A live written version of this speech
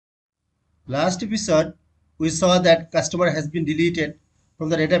Last episode, we saw that customer has been deleted from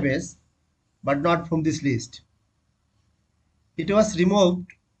the database, but not from this list. It was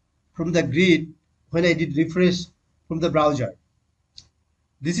removed from the grid when I did refresh from the browser.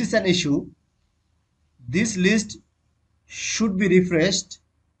 This is an issue. This list should be refreshed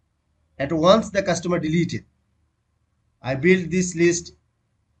at once the customer deleted. I built this list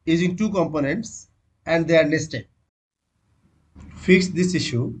using two components and they are nested. Fix this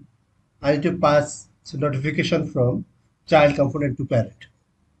issue, I need to pass the notification from child component to parent.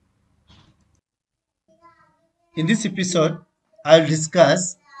 In this episode, I'll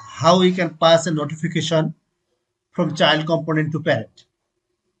discuss how we can pass a notification from child component to parent.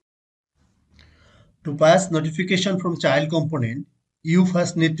 To pass notification from child component, you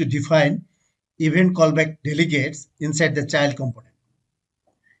first need to define event callback delegates inside the child component.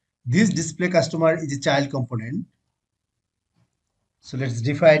 This display customer is a child component. So let's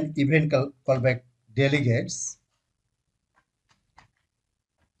define event callback delegates.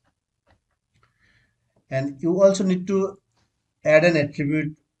 And you also need to add an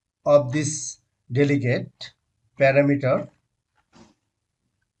attribute of this delegate parameter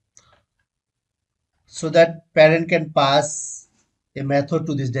so that parent can pass a method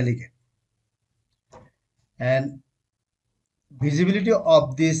to this delegate. And visibility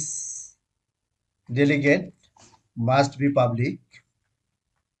of this delegate must be public.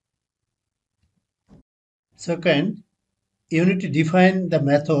 Second, you need to define the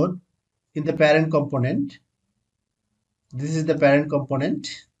method in the parent component. This is the parent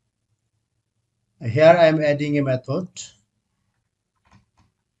component. Here I am adding a method,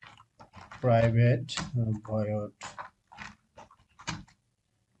 private void.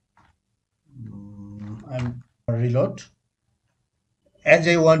 I'm reload. As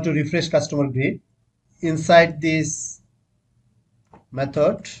I want to refresh customer grid, inside this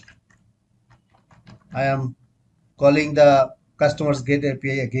method, I am calling the customers get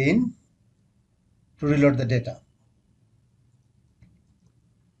API again to reload the data.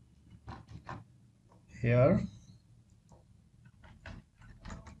 Here,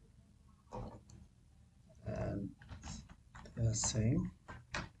 and the same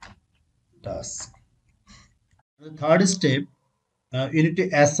task. The third step, you need to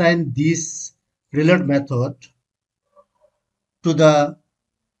assign this reload method to the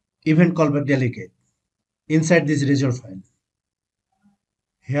event callback delegate inside this reserve file.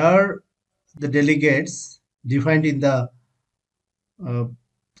 Here, the delegates defined in the uh,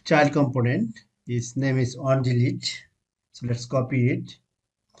 child component, his name is onDelete. So let's copy it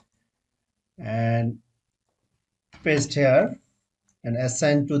and paste here and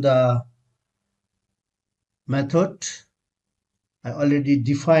assign to the method I already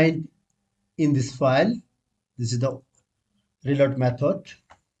defined in this file. This is the reload method.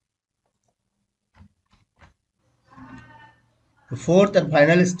 The fourth and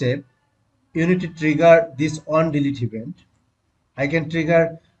final step, you need to trigger this onDelete event. I can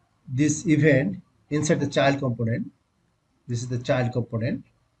trigger this event inside the child component. This is the child component.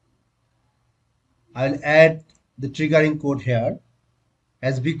 I'll add the triggering code here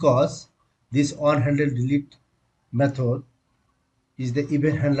as because this onHandleDelete method is the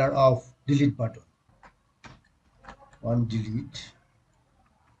event handler of delete button. onDelete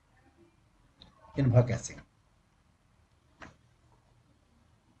invoke.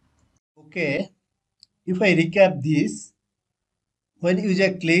 Okay, if I recap this, when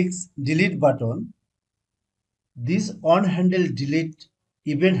user clicks delete button, this onHandleDelete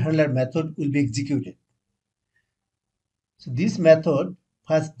event handler method will be executed. So this method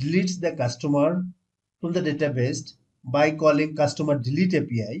first deletes the customer from the database by calling customer delete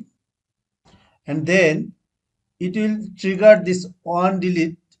API, and then it will trigger this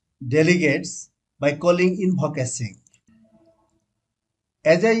onDelete delegates by calling invoke async.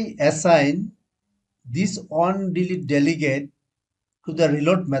 As I assign this onDelete delegate to the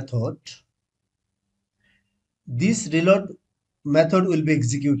reload method, this reload method will be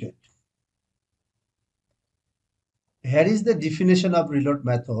executed. Here is the definition of reload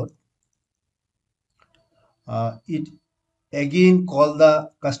method. It again call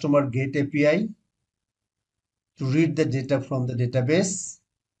the customer get API to read the data from the database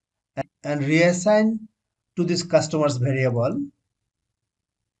and reassign to this customer's variable.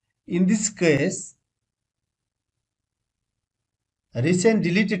 In this case, recent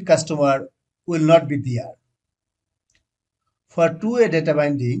deleted customer will not be there. For two-way data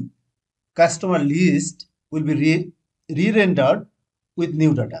binding, customer list will be re-rendered with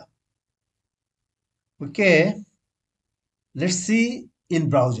new data. Okay, let's see in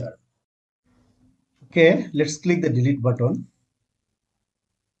browser. Okay, let's click the delete button.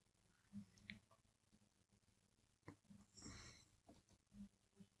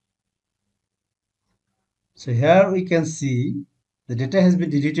 So here we can see the data has been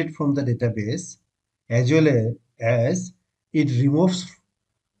deleted from the database as well as it removes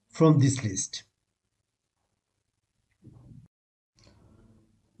from this list.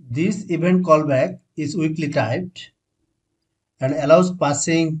 This event callback is weakly typed and allows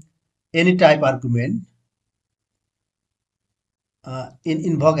passing any type argument in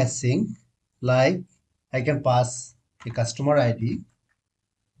invoke async, like I can pass a customer ID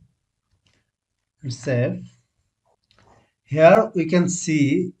and save. Here we can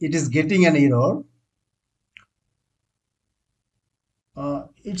see it is getting an error.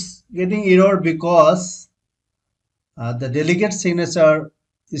 It's getting error because the delegate signature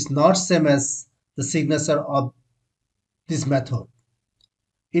is not same as the signature of this method.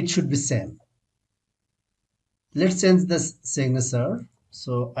 It should be same. Let's change this signature.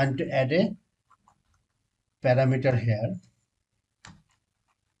 So I'm to add a parameter here,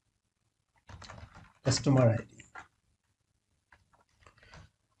 customer ID.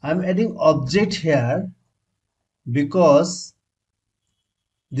 I'm adding object here because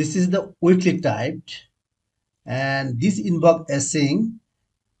this is the weakly typed, and this invoke async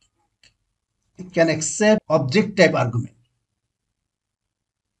can accept object type argument.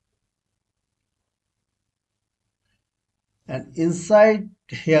 And inside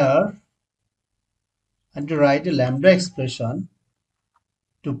here, I'm to write a lambda expression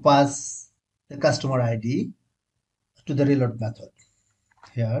to pass the customer ID to the reload method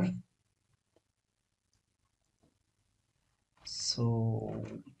here. So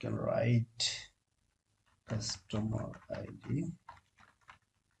we can write customer ID.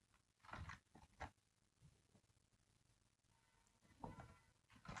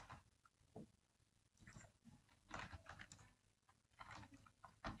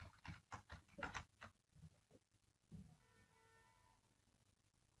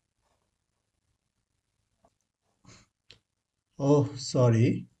 Oh,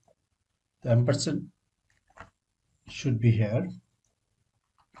 sorry, the ampersand should be here.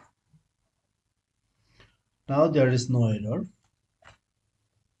 Now there is no error.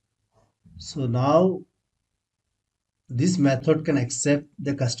 So now this method can accept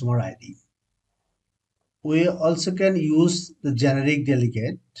the customer ID. We also can use the generic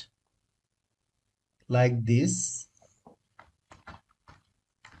delegate like this.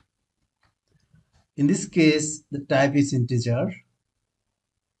 In this case, the type is integer.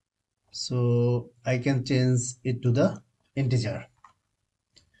 So I can change it to the integer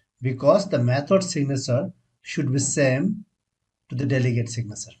because the method signature should be same to the delegate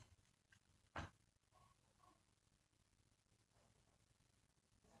signature.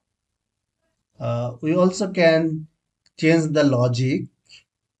 We also can change the logic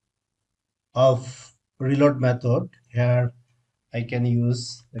of reload method. Here I can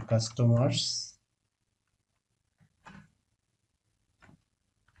use the customers.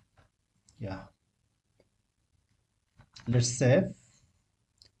 Yeah. Let's save.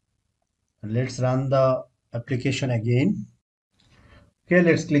 Let's run the application again. Okay,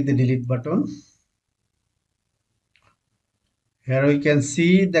 let's click the delete button. Here we can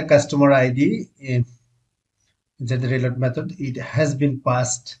see the customer ID inside the reload method. It has been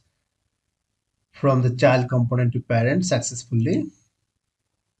passed from the child component to parent successfully.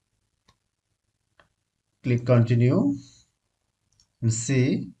 Click continue and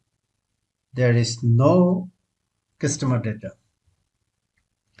see there is no customer data.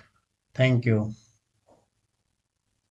 Thank you.